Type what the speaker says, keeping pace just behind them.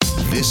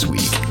This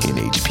Week in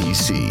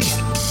HPC.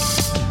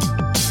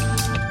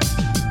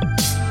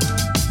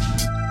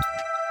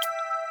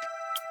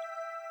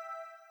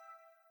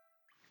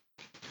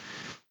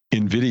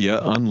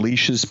 NVIDIA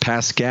unleashes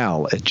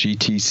Pascal at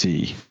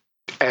GTC.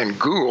 And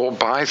Google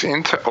buys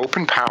into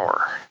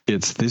OpenPower.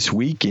 It's This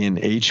Week in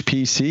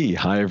HPC.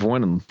 Hi,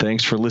 everyone, and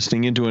thanks for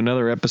listening into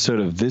another episode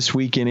of This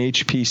Week in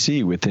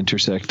HPC with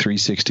Intersect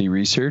 360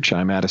 Research.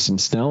 I'm Addison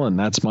Snell, and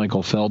that's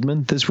Michael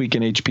Feldman. This Week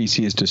in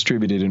HPC is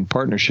distributed in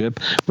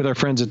partnership with our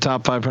friends at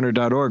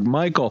top500.org.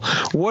 Michael,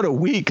 what a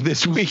week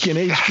this week in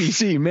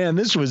HPC. Man,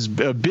 this was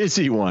a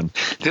busy one.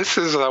 This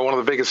is one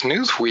of the biggest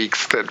news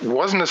weeks that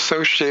wasn't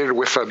associated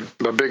with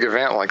a big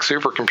event like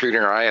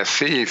supercomputing or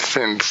ISC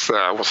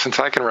since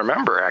I can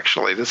remember,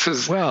 actually.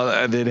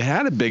 Well, it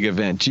had a big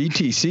event.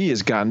 GTC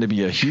has gotten to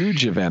be a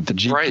huge event. The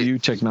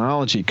GPU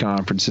Technology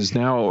Conference is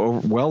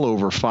now well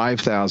over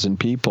 5,000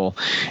 people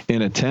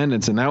in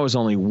attendance, and that was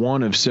only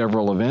one of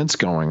several events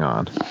going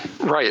on.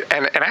 Right,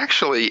 and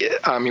actually,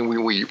 I mean,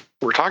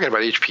 we're talking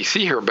about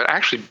HPC here, but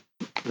actually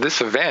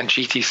this event,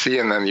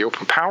 GTC, and then the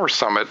Open Power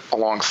Summit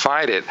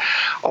alongside it,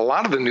 a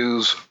lot of the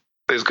news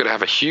is going to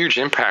have a huge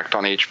impact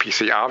on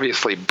HPC,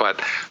 obviously,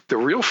 but the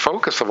real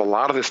focus of a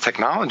lot of this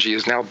technology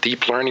is now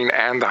deep learning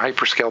and the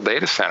hyperscale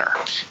data center.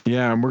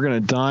 Yeah, and we're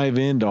going to dive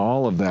into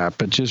all of that,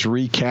 but just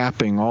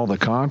recapping all the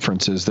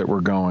conferences that were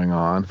going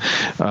on.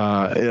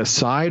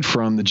 Aside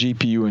from the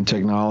GPU and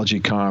Technology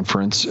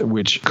Conference,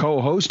 which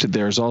co-hosted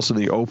there, is also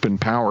the Open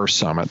Power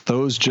Summit.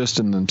 Those just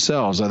in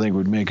themselves, I think,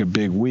 would make a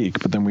big week.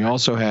 But then we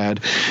also had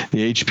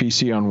the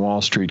HPC on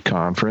Wall Street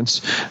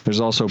Conference. There's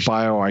also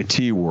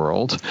BioIT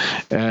World,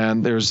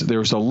 and there was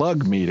a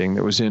LUG meeting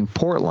that was in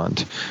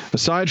Portland.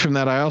 Aside from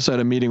that, I also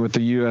had a meeting with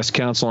the U.S.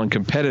 Council on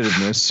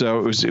Competitiveness,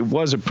 so it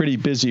was a pretty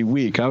busy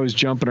week. I was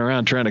jumping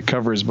around trying to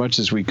cover as much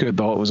as we could.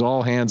 It was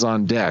all hands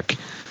on deck.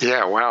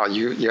 Yeah, wow,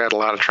 you had a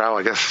lot of travel.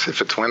 I guess if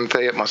it's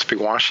Wednesday, it must be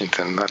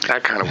Washington,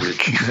 that kind of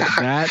week.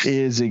 That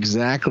is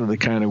exactly the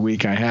kind of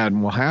week I had,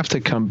 and we'll have to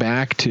come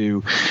back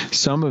to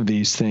some of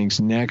these things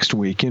next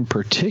week. In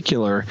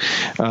particular,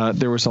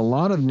 there was a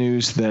lot of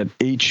news that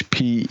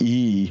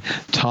HPE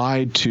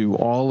tied to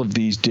all of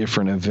these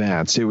different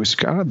events. It was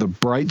kind of the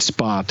bright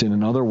spot in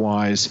an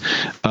otherwise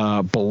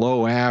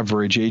below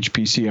average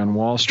HPC on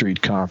Wall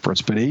Street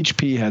conference, but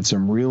HP had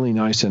some really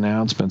nice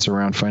announcements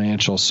around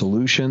financial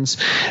solutions.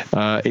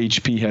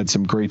 HP had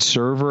some great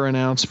server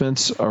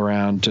announcements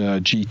around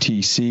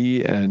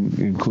GTC, and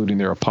including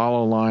their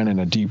Apollo line and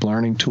a deep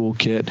learning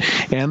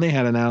toolkit, and they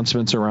had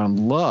announcements around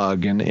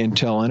LUG and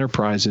Intel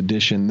Enterprise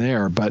Edition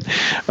there, but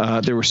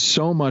there was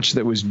so much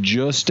that was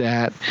just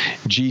at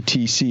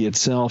GTC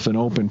itself and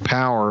Open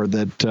Power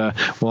that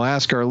we'll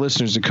ask our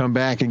listeners to come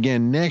back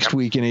again next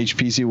week in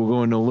HPC. We'll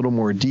go into a little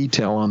more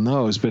detail on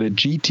those. But at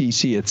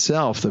GTC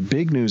itself, the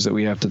big news that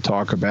we have to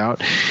talk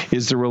about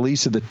is the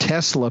release of the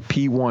Tesla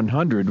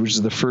P100, which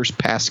is the first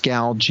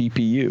Pascal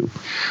GPU.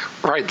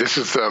 Right. This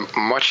is the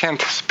much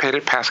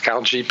anticipated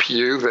Pascal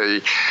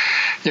GPU.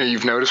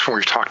 You've noticed when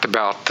we've talked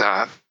about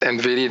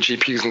NVIDIA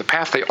GPUs in the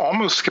past, they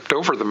almost skipped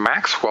over the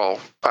Maxwell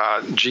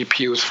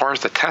GPU as far as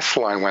the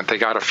Tesla line went. They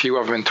got a few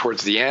of them in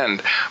towards the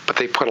end, but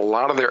they put a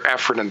lot of their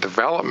effort and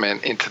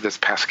development into this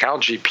Pascal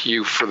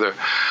GPU for the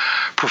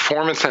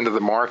performance end of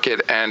the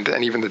market and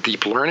even the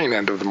deep learning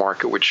end of the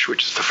market, which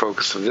is the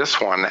focus of this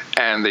one.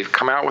 And they've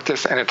come out with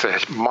this, and it's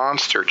a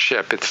monster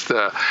chip. It's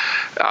the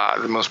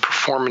most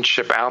performance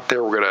chip out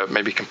there. We're going to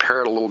maybe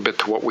compare it a little bit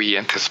to what we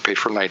anticipate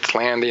for Knight's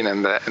Landing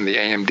and the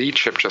AMD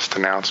chip just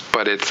announced,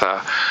 but it's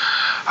a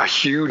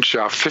huge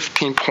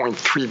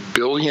 15.3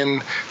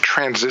 billion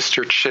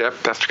transistor chip.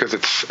 That's because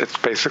it's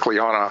basically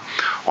on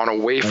a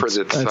wafer.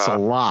 That's a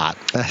lot.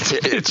 That's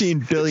 15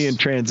 billion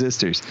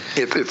transistors.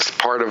 It's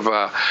part of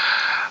a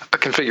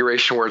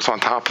configuration where it's on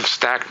top of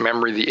stacked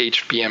memory, the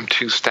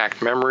HBM2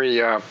 stacked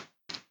memory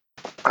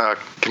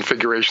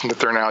configuration that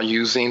they're now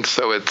using.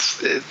 So it's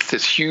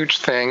this huge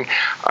thing.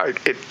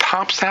 It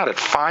tops out at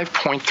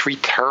 5.3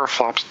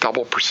 teraflops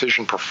double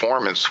precision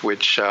performance,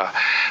 which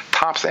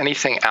tops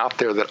anything out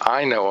there that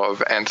I know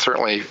of, and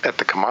certainly at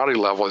the commodity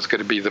level is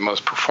going to be the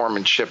most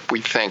performant chip,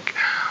 we think,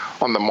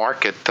 on the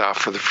market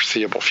for the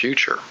foreseeable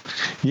future.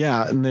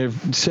 Yeah, and they've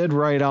said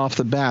right off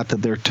the bat that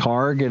they're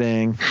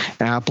targeting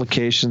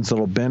applications that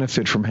will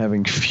benefit from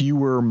having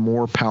fewer,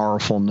 more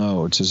powerful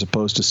nodes as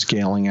opposed to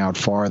scaling out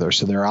farther.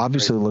 So they're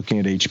obviously looking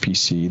at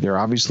HPC. They're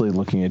obviously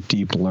looking at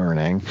deep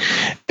learning,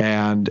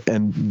 and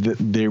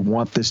they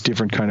want this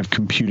different kind of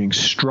computing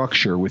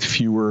structure with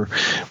fewer,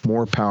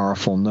 more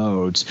powerful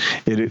nodes.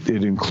 It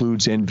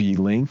includes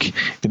NVLink.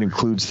 It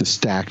includes the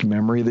stacked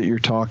memory that you're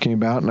talking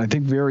about, and I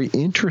think very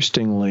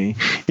interestingly,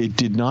 company, it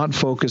did not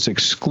focus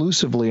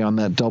exclusively on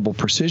that double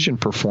precision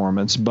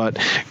performance, but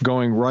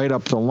going right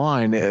up the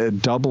line,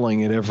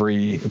 doubling at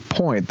every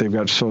point. They've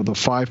got the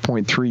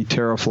 5.3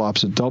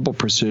 teraflops at double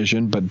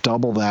precision, but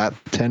double that,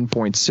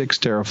 10.6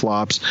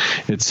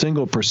 teraflops at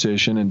single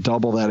precision, and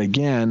double that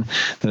again,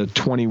 the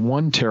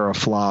 21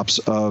 teraflops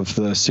of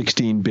the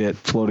 16-bit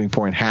floating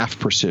point half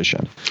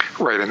precision.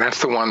 Right, and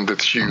that's the one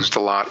that's used a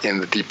lot in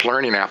the deep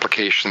learning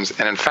applications.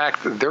 And in fact,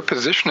 they're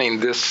positioning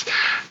this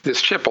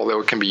chip,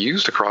 although it can be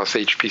used across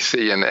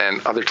HPC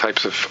and other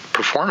types of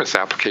performance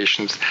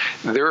applications,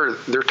 they're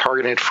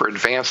targeting it for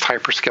advanced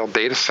hyperscale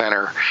data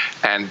center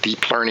and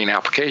deep learning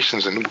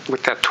applications. And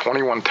with that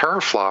 21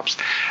 teraflops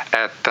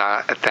at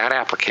that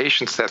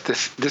application set,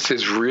 this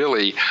is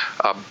really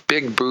a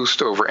big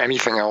boost over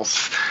anything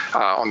else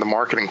on the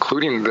market,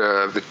 including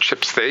the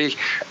chips they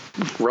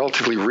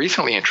relatively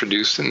recently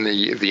introduced in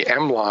the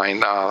M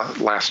line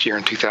last year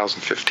in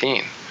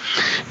 2015.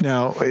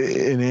 Now,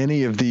 in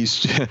any of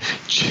these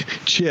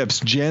chips,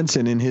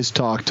 Jensen in his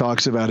talk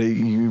talks about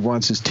he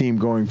wants his team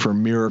going for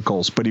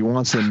miracles, but he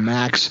wants them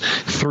max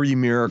 3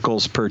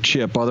 miracles per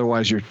chip.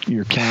 Otherwise,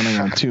 you're counting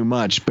on too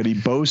much. But he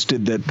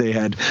boasted that they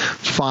had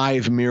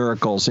 5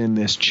 miracles in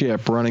this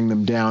chip, running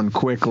them down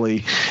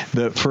quickly.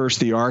 First,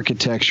 the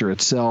architecture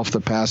itself,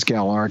 the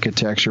Pascal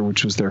architecture,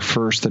 which was their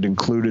first that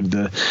included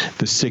the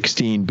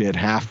 16-bit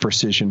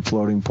half-precision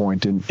floating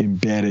point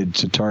embedded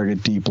to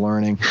target deep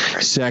learning.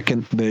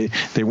 Second,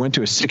 they went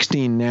to a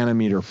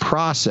 16-nanometer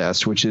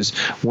process, which is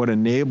what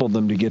enabled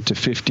them to get to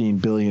 15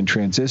 billion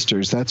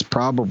transistors. That's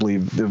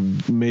probably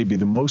maybe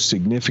the most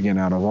significant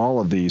out of all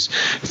of these.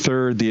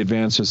 Third, the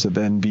advances of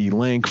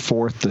NVLink.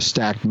 Fourth, the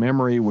stacked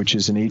memory, which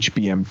is an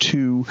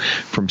HBM2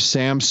 from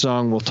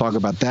Samsung. We'll talk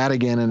about that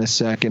again in a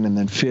second. And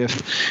then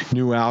fifth,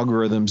 new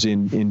algorithms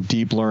in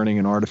deep learning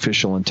and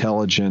artificial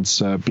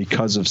intelligence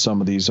because of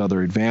some of these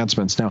other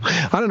advancements. Now,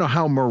 I don't know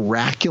how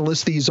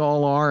miraculous these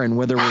all are and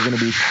whether we're going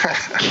to be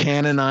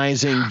canonizing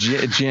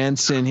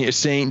Jensen here,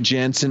 Saint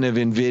Jensen of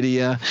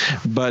NVIDIA,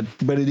 but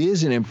it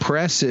is an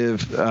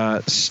impressive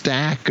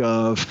stack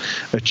of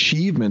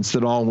achievements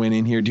that all went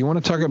in here. Do you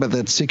want to talk about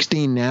that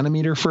 16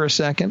 nanometer for a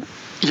second?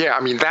 Yeah,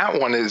 I mean, that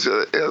one is,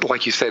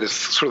 like you said, is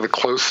sort of the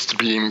closest to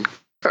being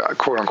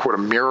quote unquote a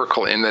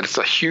miracle in that it's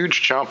a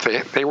huge jump.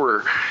 They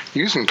were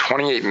using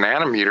 28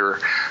 nanometer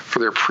for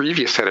their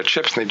previous set of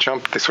chips, and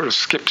they sort of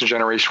skipped a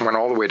generation, went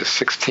all the way to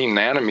 16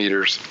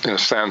 nanometers in a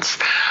sense.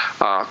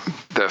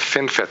 The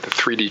FinFET, the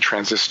 3D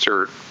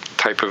transistor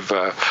type of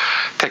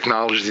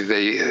technology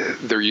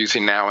they're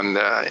using now in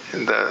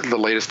the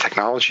latest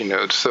technology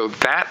nodes. So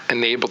that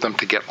enabled them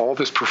to get all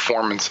this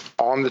performance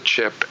on the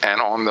chip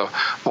and on the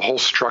whole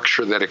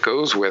structure that it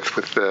goes with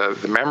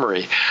the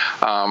memory.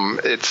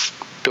 It's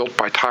built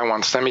by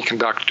Taiwan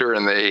Semiconductor,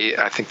 and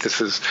I think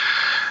this is,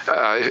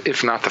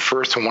 if not the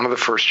first, and one of the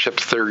first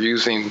chips they're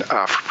using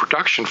for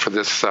production for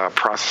this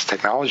process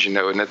technology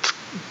node, and it's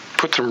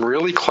puts them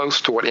really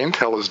close to what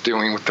Intel is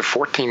doing with the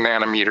 14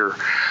 nanometer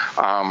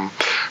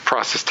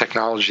process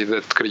technology that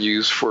it's going to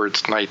use for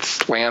its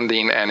Knights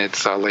Landing and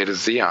its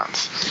latest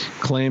Xeons.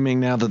 Claiming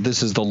now that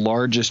this is the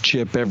largest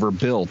chip ever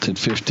built at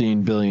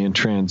 15 billion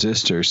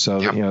transistors. So,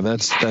 yep.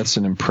 That's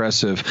an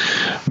impressive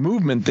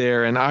movement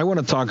there. And I want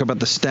to talk about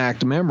the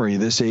stacked memory,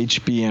 this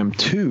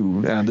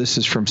HBM2. This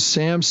is from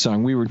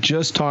Samsung. We were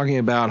just talking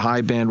about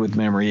high bandwidth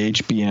memory,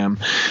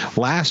 HBM,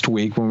 last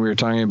week when we were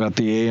talking about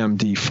the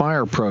AMD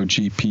FirePro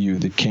GPU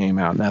that came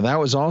out. Now, that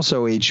was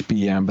also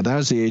HBM, but that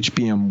was the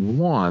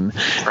HBM1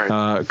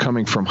 right.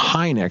 Coming from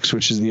Hynix,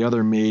 which is the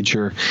other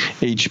major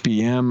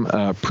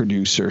HBM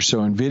producer. So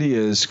NVIDIA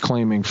is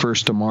claiming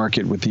first to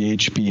market with the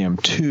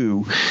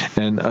HBM2,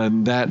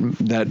 and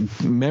that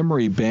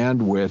memory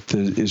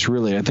bandwidth is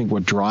really, I think,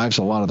 what drives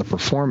a lot of the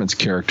performance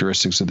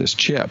characteristics of this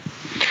chip.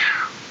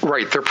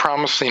 Right, they're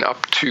promising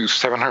up to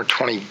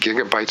 720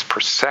 gigabytes per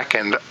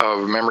second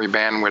of memory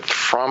bandwidth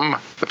from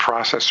the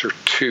processor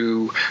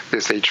to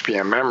this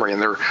HBM memory,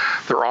 and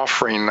they're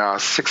offering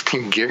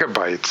 16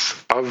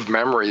 gigabytes of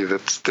memory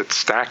that's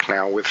stacked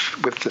now with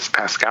this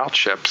Pascal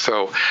chip.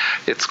 So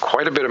it's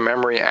quite a bit of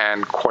memory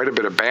and quite a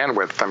bit of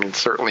bandwidth. I mean,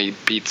 certainly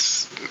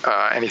beats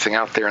anything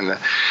out there in the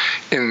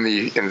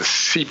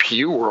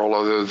CPU world.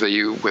 Although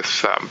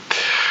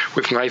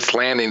with Knights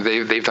Landing,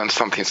 they've done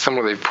something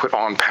similar. They've put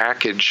on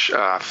package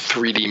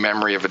 3D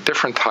memory of a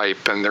different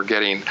type, and they're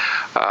getting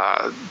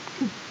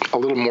a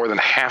little more than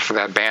half of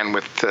that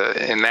bandwidth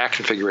in that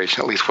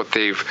configuration, at least what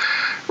they've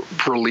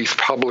released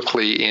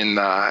publicly in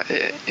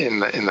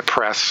the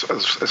press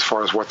as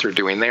far as what they're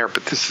doing there.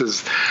 But this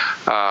is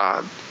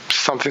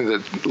something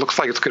that looks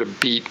like it's going to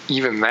beat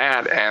even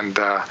that and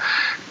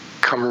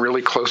come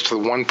really close to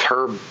the 1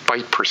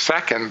 terabyte per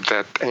second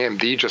that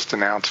AMD just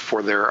announced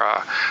for their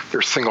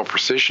single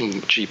precision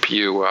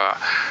GPU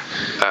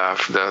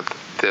for the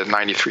the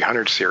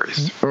 9300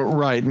 series.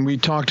 Right, and we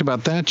talked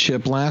about that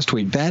chip last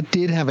week. That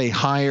did have a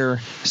higher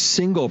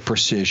single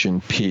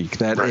precision peak,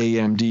 that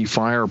AMD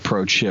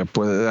FirePro chip.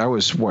 That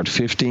was,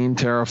 15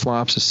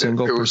 teraflops, a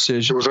single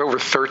precision? It was over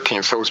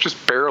 13, so it was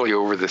just barely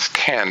over this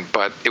 10,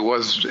 but it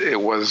was.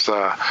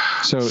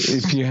 So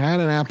if you had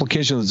an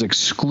application that's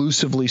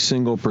exclusively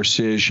single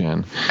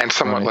precision. And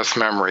somewhat less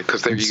memory,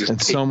 because they're using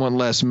somewhat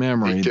less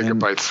memory. 8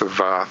 gigabytes of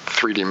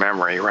 3D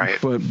memory, right?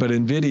 But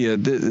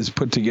NVIDIA is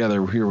put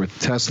together here with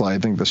Tesla, I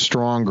think, the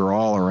stronger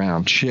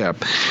all-around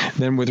chip.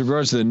 Then with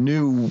regards to the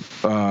new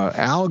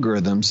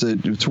algorithms,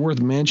 it's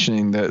worth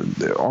mentioning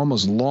that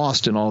almost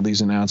lost in all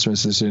these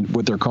announcements is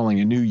what they're calling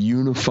a new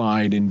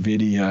unified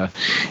NVIDIA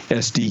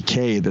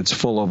SDK that's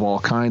full of all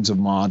kinds of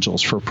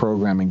modules for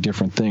programming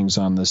different things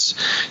on this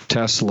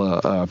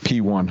Tesla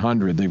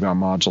P100. They've got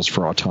modules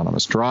for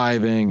autonomous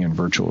driving and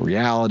virtual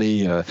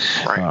reality,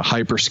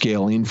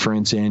 hyperscale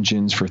inference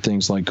engines for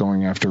things like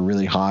going after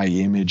really high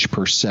image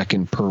per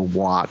second per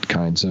watt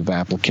kinds of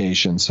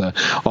applications.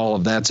 All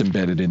of that's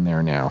embedded in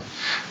there now.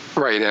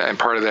 Right, and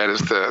part of that is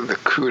the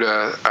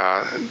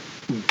CUDA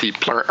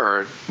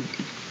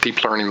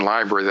deep learning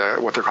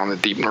library, what they're calling the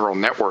deep neural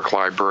network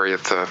library.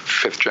 It's a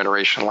 5th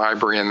generation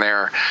library in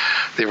there.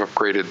 They've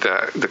upgraded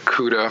the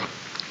CUDA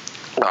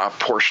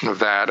portion of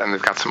that, and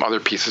they've got some other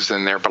pieces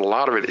in there, but a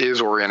lot of it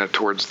is oriented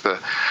towards the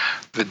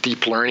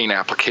deep learning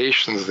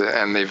applications,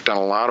 and they've done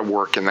a lot of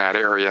work in that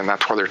area, and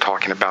that's why they're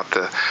talking about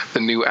the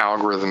new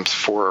algorithms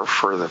for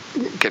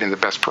getting the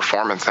best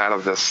performance out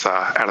of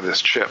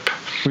this chip.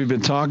 We've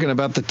been talking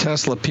about the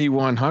Tesla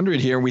P100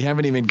 here. We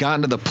haven't even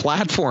gotten to the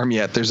platform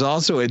yet. There's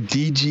also a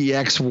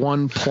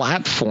DGX-1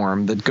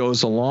 platform that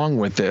goes along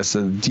with this.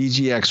 The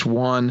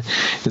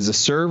DGX-1 is a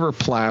server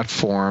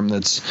platform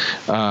that's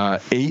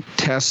 8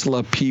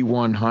 Tesla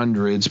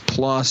P100s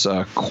plus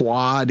a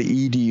quad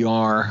EDR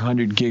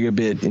 100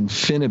 gigabit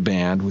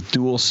InfiniBand with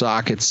dual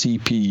socket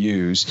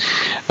CPUs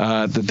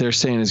that they're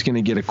saying is going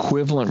to get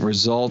equivalent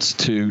results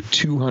to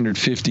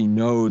 250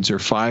 nodes or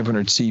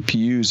 500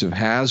 CPUs of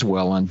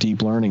Haswell on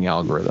deep learning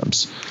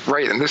algorithms.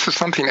 Right, and this is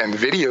something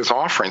NVIDIA is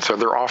offering. So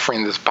they're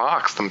offering this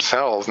box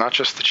themselves, not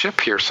just the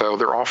chip here. So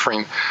they're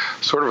offering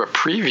sort of a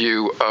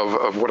preview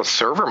of what a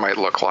server might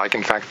look like.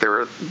 In fact,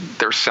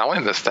 they're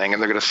selling this thing,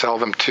 and they're going to sell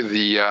them to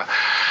the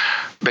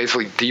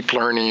basically deep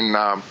learning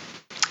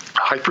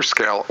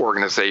hyperscale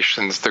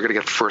organizations. They're going to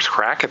get first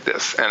crack at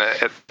this, and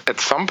at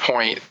some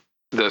point,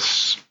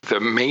 the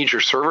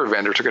major server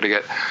vendors are going to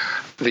get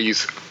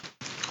these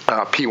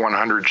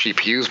P100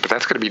 GPUs, but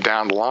that's going to be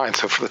down the line.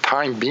 So for the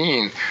time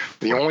being,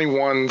 the only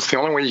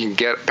way you can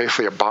get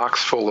basically a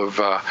box full of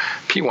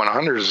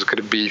P100s is going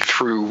to be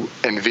through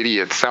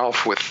NVIDIA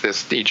itself with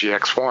this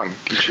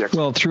DGX-1.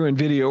 Well, through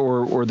NVIDIA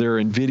or their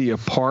NVIDIA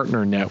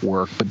partner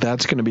network, but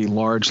that's going to be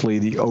largely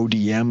the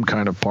ODM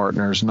kind of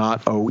partners,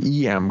 not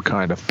OEM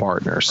kind of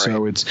partners. Right.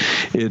 So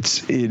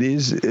it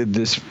is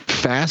this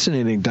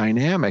fascinating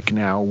dynamic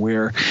now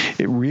where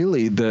it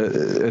really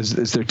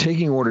as they're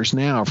taking orders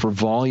now for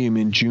volume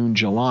in June,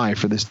 July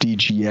for this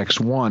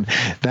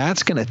DGX-1,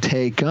 that's going to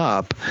take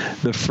up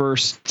the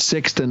first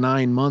 6 to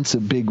 9 months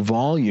of big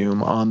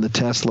volume on the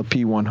Tesla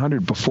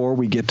P100 before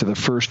we get to the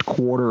first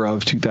quarter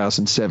of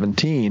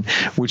 2017,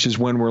 which is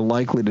when we're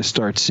likely to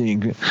start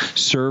seeing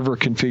server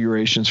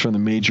configurations from the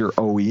major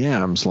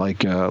OEMs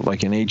like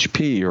an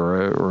HP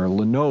or a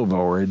Lenovo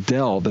or a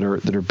Dell that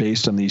are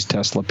based on these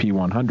Tesla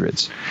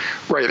P100s.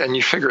 Right, and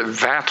you figure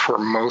that's where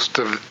most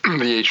of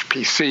the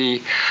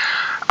HPC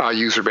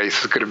user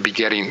base is going to be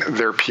getting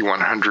their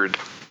P100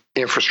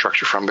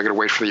 infrastructure from. They're going to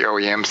wait for the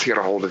OEMs to get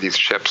a hold of these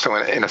chips. So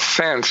in a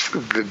sense,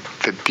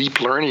 the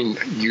deep learning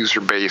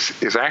user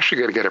base is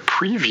actually going to get a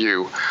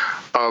preview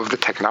of the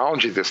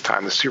technology this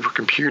time. The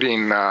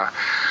supercomputing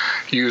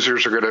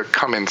users are going to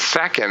come in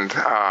second,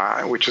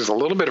 which is a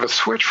little bit of a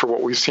switch for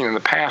what we've seen in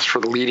the past for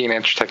the leading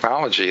edge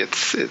technology.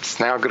 It's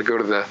now going to go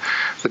to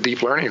the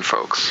deep learning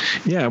folks.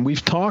 Yeah, and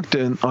we've talked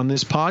on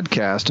this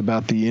podcast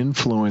about the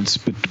influence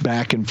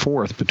back and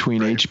forth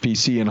between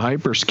HPC and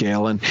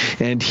hyperscale,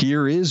 and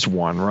here is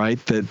one, right?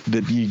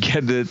 That you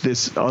get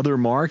this other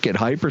market,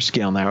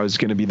 hyperscale now is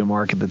going to be the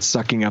market that's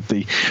sucking up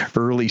the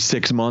early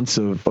 6 months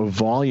of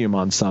volume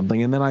on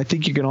something, and then I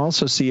think you can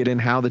also see it in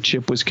how the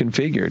chip was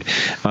configured.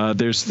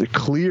 There's the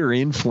clear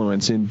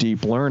influence in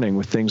deep learning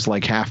with things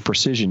like half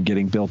precision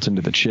getting built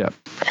into the chip.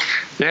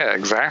 Yeah,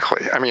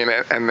 exactly. I mean,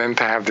 and then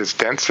to have this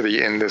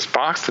density in this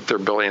box that they're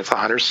building, it's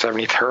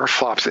 170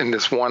 teraflops in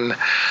this one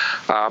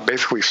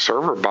basically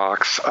server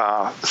box,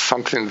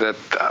 something that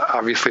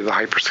obviously the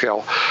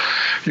hyperscale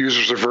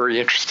users are very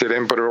interested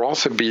in, but it will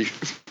also be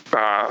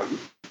a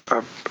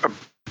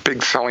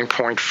big selling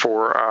point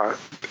for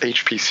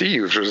HPC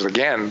users.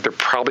 Again, they're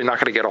probably not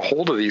going to get a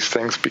hold of these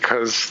things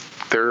because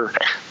they're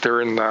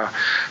in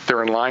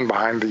line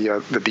behind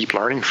the deep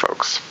learning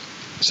folks.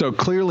 So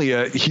clearly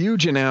a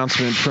huge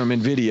announcement from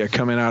NVIDIA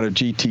coming out of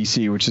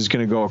GTC, which is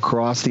going to go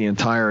across the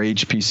entire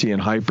HPC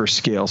and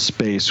hyperscale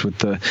space with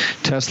the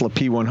Tesla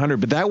P100.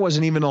 But that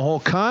wasn't even the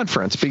whole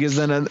conference, because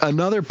then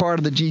another part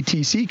of the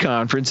GTC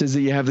conference is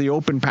that you have the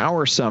Open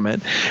Power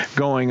Summit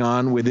going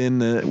on within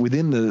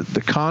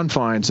the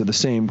confines of the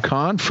same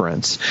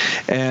conference.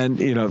 And,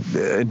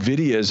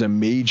 NVIDIA is a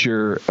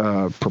major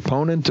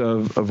proponent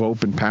of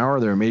open power.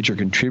 They're a major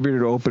contributor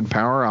to open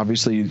power.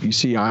 Obviously, you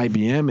see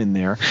IBM in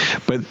there.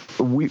 But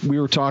we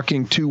were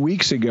talking 2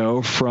 weeks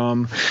ago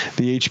from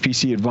the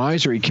HPC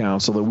Advisory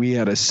Council that we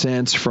had a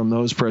sense from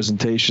those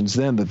presentations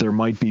then that there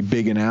might be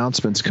big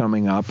announcements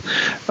coming up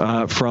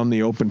from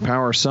the Open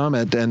Power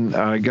Summit. And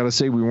I got to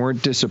say, we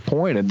weren't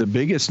disappointed. The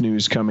biggest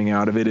news coming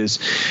out of it is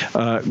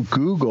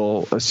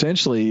Google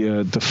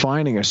essentially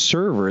defining a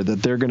server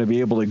that they're going to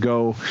be able to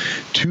go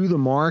to the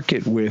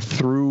market with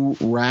through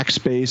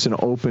Rackspace and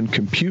Open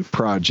Compute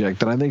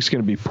Project that I think is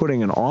going to be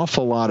putting an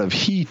awful lot of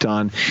heat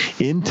on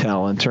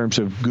Intel in terms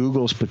of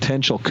Google's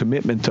potential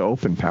commitment to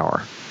open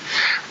power.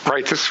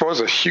 Right. This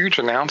was a huge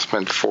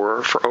announcement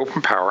for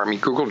open power. I mean,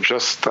 Google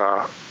just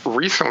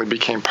recently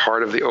became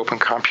part of the Open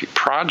Compute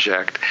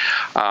Project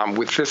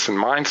with this in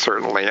mind,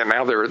 certainly. And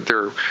now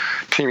they're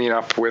teaming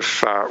up with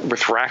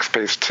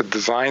Rackspace to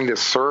design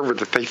this server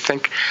that they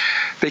think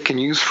they can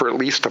use for at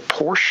least a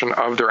portion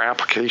of their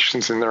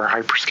applications in their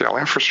hyperscale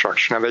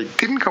infrastructure. Now, they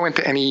didn't go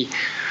into any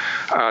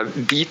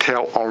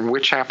detail on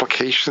which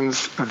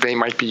applications they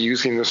might be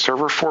using the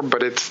server for,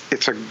 but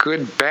it's a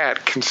good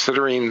bet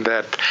considering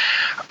that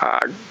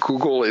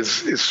Google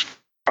is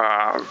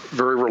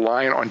very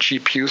reliant on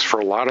GPUs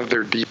for a lot of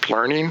their deep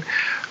learning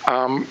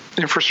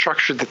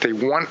infrastructure, that they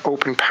want an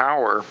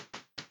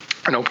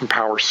open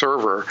power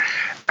server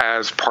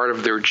as part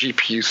of their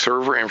GPU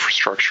server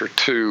infrastructure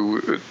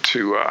to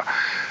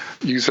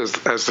use as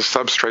the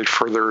substrate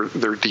for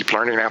their deep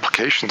learning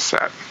application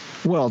set.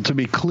 Well, to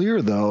be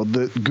clear, though,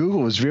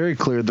 Google was very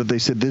clear that they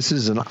said this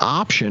is an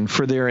option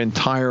for their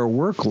entire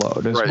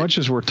workload. As much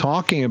as we're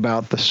talking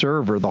about the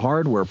server, the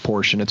hardware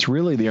portion, it's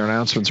really their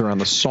announcements around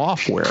the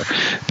software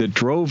that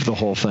drove the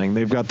whole thing.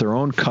 They've got their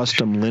own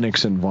custom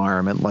Linux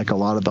environment, like a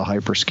lot of the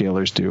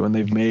hyperscalers do, and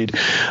they've made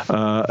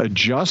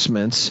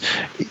adjustments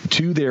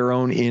to their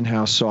own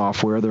in-house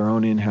software, their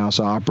own in-house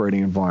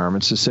operating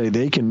environments to say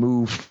they can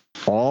move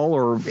all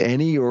or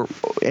any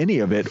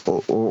of it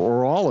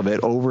or all of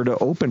it over to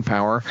open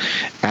power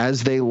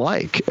as they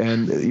like.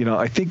 And,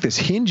 I think this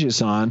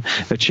hinges on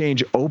a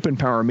change Open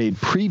Power made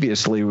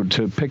previously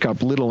to pick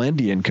up Little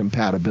Endian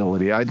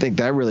compatibility. I think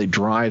that really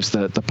drives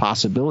the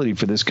possibility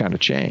for this kind of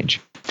change.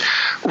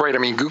 Right. I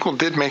mean, Google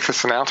did make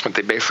this announcement.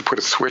 They basically put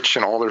a switch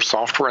in all their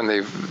software, and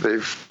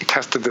they've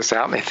tested this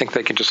out, and they think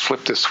they can just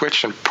flip this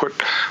switch and put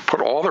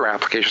all their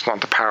applications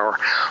onto Power.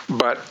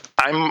 But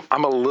I'm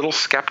a little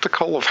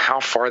skeptical of how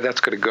far that's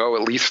going to go,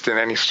 at least in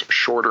any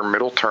short or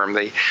middle term.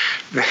 They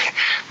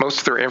most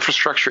of their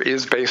infrastructure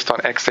is based on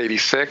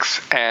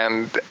x86,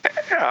 and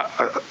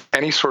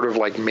any sort of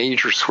like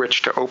major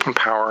switch to open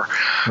power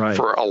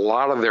for a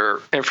lot of their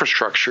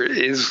infrastructure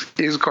is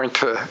going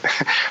to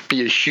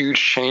be a huge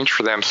change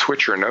for them,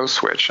 switch or no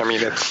switch. I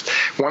mean, it's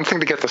one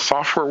thing to get the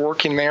software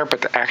working there,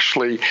 but to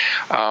actually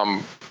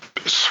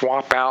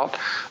swap out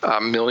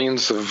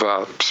millions of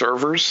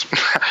servers,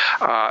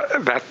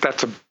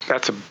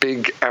 that's a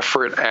big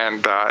effort.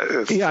 And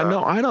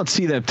I don't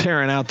see them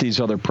tearing out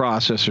these other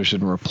processors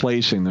and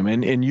replacing them.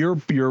 And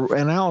your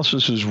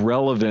analysis is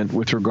relevant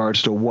with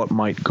regards to what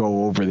might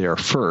go over there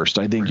first.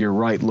 I think you're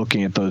right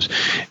looking at those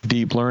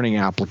deep learning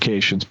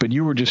applications, but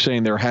you were just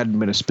saying there hadn't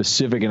been a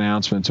specific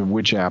announcement of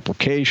which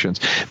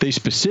applications. They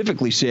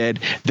specifically said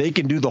they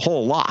can do the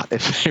whole lot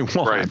if they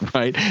want,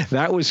 right?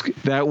 That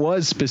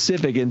was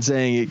specific in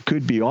saying it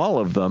could be all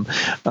of them.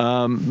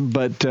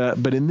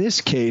 But in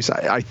this case,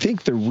 I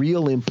think the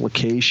real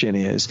implication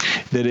is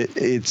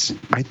that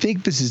I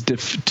think this is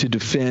to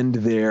defend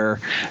their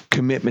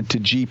commitment to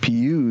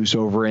GPUs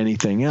over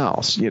anything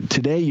else.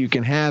 Today, you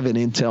can have an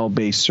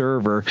Intel-based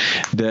server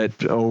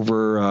that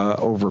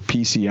over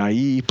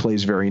PCIe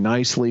plays very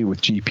nicely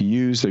with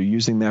GPUs. They're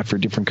using that for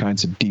different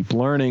kinds of deep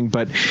learning.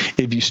 But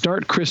if you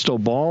start crystal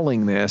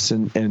balling this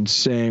and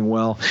saying,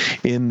 well,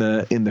 in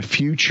the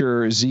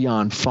future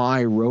Xeon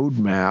Phi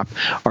roadmap,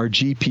 are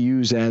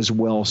GPUs as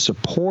well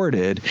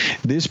supported?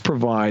 This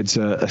provides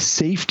a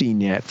safety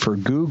net for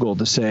Google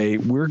to say,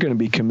 we're going to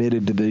be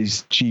committed to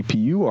these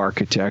GPU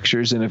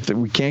architectures, and if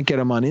we can't get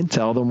them on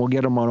Intel, then we'll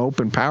get them on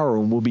open power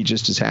and we'll be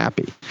just as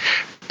happy.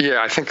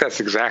 Yeah, I think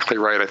that's exactly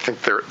right. I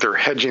think they're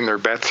hedging their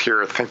bets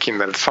here, thinking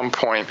that at some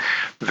point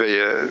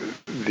the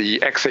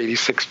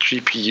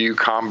x86 GPU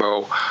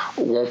combo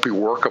won't be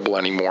workable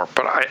anymore.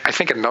 But I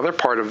think another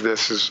part of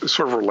this is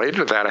sort of related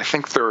to that. I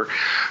think they're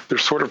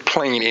sort of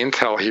playing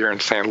Intel here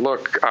and saying,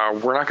 look,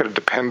 we're not going to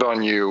depend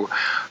on you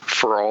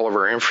for all of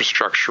our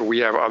infrastructure. We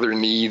have other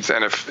needs,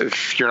 and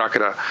if you're not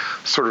going to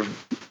sort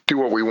of do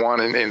what we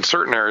want in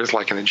certain areas,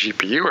 like in the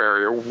GPU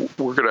area,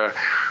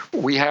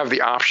 we have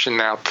the option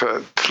now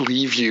to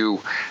leave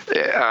you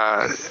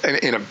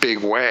in a big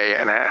way.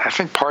 And I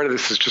think part of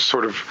this is just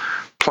sort of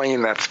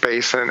playing that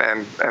space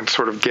and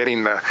sort of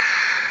getting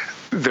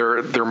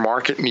their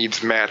market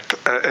needs met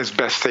as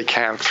best they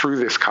can through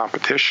this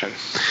competition.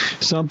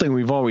 Something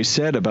we've always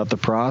said about the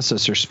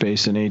processor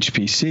space in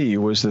HPC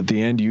was that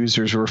the end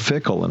users were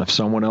fickle, and if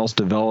someone else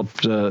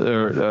developed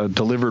or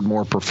delivered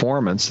more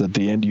performance, that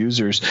the end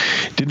users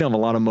didn't have a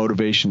lot of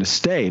motivation to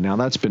stay. Now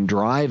that's been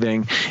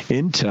driving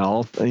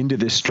Intel into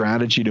this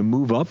strategy to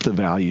move up the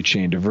value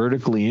chain, to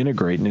vertically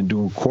integrate and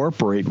to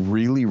incorporate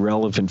really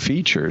relevant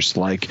features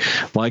like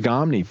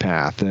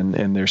OmniPath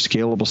and their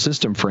scalable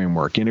system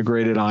framework,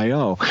 integrated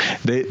I/O.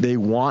 They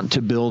want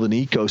to build an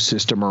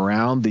ecosystem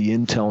around the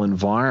Intel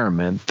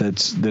environment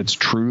that's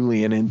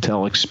truly an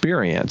Intel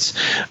experience.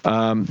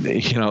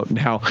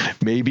 Now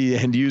maybe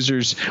end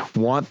users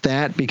want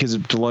that because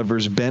it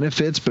delivers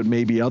benefits, but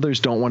maybe others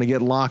don't want to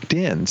get locked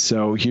in.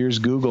 So here's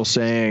Google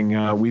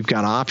saying we've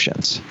got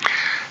options.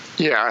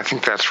 Yeah, I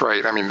think that's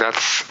right. I mean,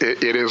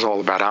 it is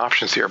all about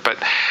options here.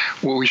 But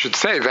what we should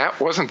say, that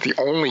wasn't the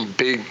only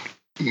big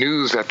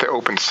news at the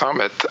Open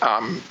Summit,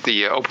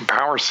 the Open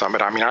Power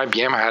Summit. I mean,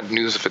 IBM had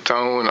news of its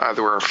own.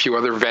 There were a few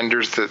other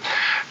vendors that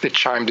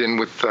chimed in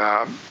with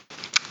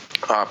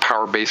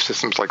power-based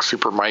systems like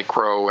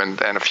Supermicro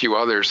and a few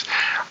others.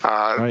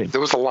 Right.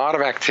 There was a lot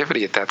of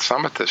activity at that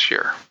summit this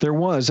year. There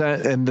was.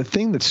 And the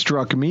thing that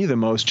struck me the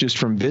most just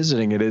from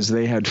visiting it is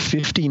they had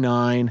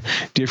 59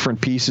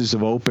 different pieces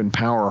of open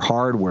power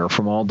hardware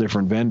from all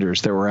different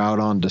vendors that were out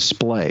on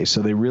display.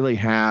 So they really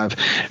have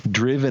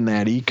driven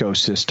that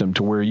ecosystem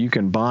to where you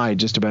can buy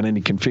just about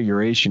any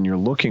configuration you're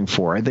looking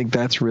for. I think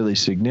that's really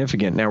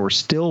significant. Now, we're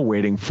still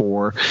waiting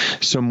for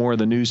some more of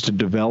the news to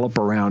develop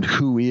around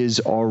who is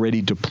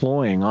already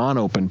deploying on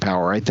open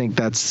power. I think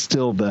that's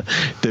still the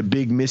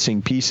big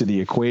missing piece of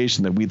the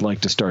equation that we'd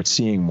like to start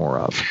seeing more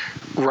of.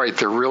 Right,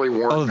 there really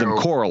weren't. Other than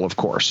Coral, of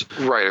course.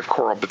 Right, of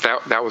Coral, but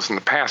that was in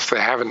the past. They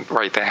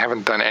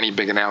haven't done any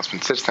big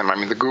announcements since then. I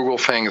mean, the Google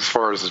thing, as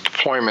far as the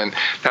deployment,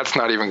 that's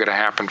not even going to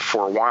happen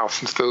for a while,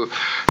 since they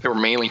were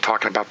mainly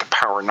talking about the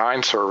Power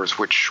 9 servers,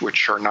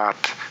 which are not,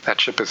 that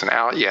chip isn't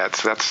out yet.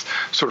 So that's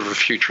sort of a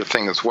future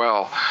thing as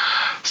well.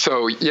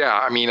 So yeah,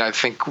 I mean, I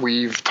think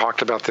we've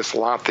talked about this a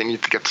lot. They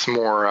need to get some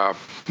more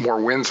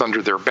wins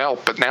under their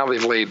belt, but now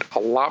they've laid a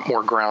lot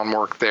more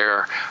groundwork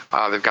there.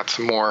 They've got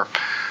some more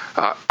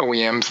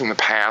OEMs in the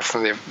past,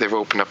 and they've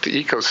opened up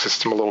the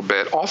ecosystem a little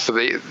bit. Also,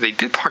 they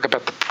did talk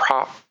about the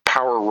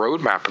power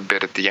roadmap a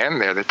bit at the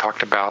end there. They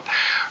talked about,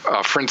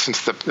 for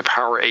instance, the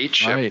Power 8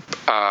 chip. Right.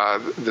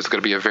 There's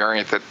going to be a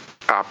variant that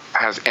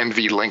has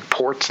NVLink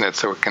ports in it,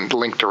 so it can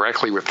link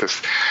directly with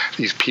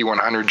these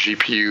P100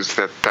 GPUs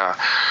that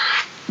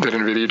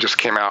NVIDIA just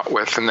came out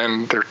with. And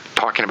then they're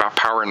talking about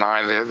Power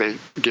 9. They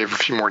gave a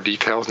few more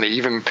details, and they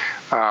even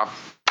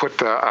put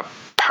a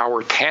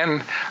Power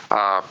 10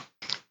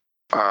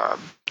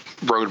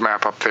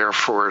 roadmap up there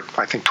for,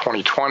 I think,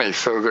 2020.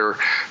 So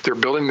they're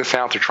building this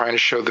out. They're trying to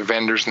show the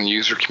vendors and the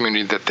user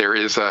community that there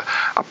is a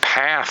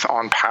path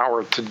on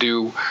power to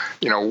do,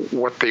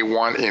 what they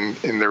want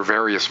in their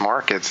various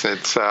markets.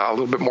 It's a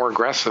little bit more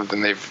aggressive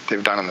than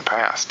they've done in the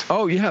past.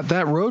 Oh yeah,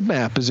 that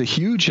roadmap is a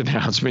huge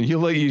announcement.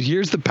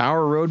 Here's the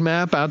power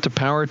roadmap out to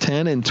Power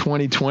 10 in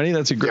 2020.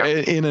 That's a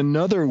great. Yep. In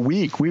another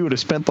week, we would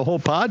have spent the whole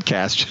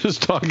podcast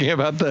just talking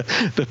about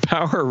the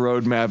power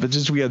roadmap. It's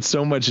just we had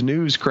so much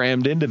news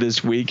crammed into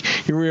this week.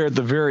 Here we are at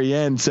the very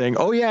end saying,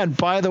 oh yeah, and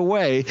by the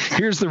way,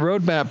 here's the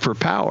roadmap for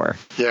power.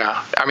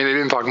 Yeah, I mean, they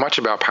didn't talk much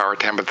about Power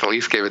 10, but they at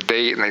least gave a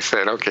date, and they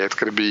said, okay, it's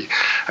going to be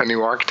a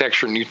new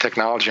architecture, new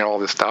technology, and all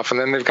this stuff. And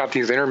then they've got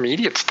these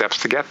intermediate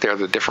steps to get there,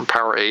 the different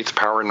Power 8s,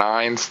 Power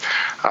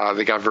 9s.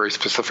 They got very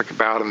specific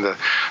about them.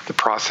 The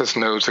process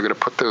nodes are going to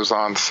put those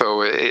on.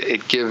 So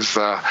it gives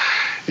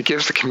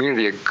the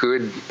community a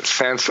good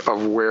sense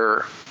of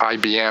where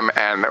IBM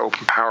and the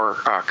Open Power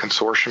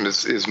Consortium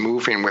is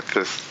moving with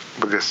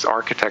this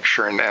architecture,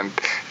 and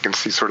you can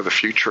see sort of the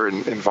future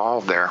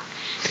involved there.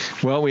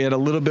 Well, we had a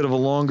little bit of a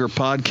longer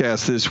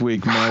podcast this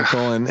week,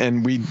 Michael,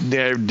 and we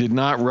did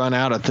not run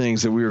out of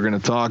things that we were going to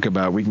talk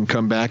about. We can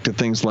come back to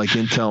things like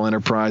Intel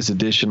Enterprise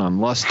Edition on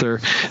Lustre,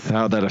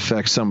 how that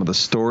affects some of the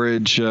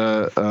storage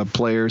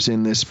players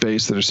in this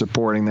space that are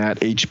supporting that,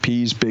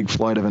 HP's big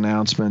flight of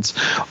announcements.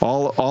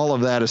 All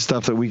of that is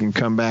stuff that we can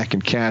come back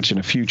and catch in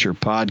a future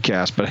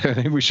podcast, but I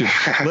think we should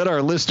let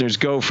our listeners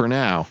go for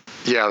now.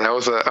 Yeah, that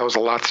was a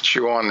lot to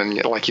chew on,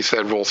 and like you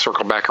said, we'll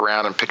circle back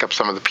around and pick up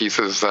some of the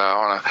pieces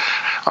on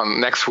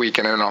next week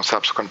and then on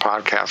subsequent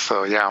podcasts.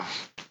 So yeah.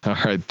 All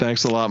right.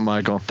 Thanks a lot,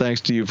 Michael.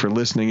 Thanks to you for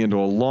listening into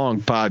a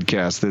long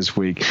podcast this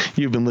week.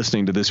 You've been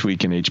listening to This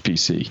Week in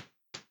HPC.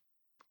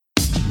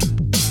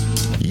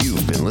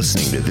 You've been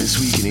listening to This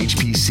Week in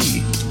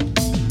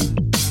HPC.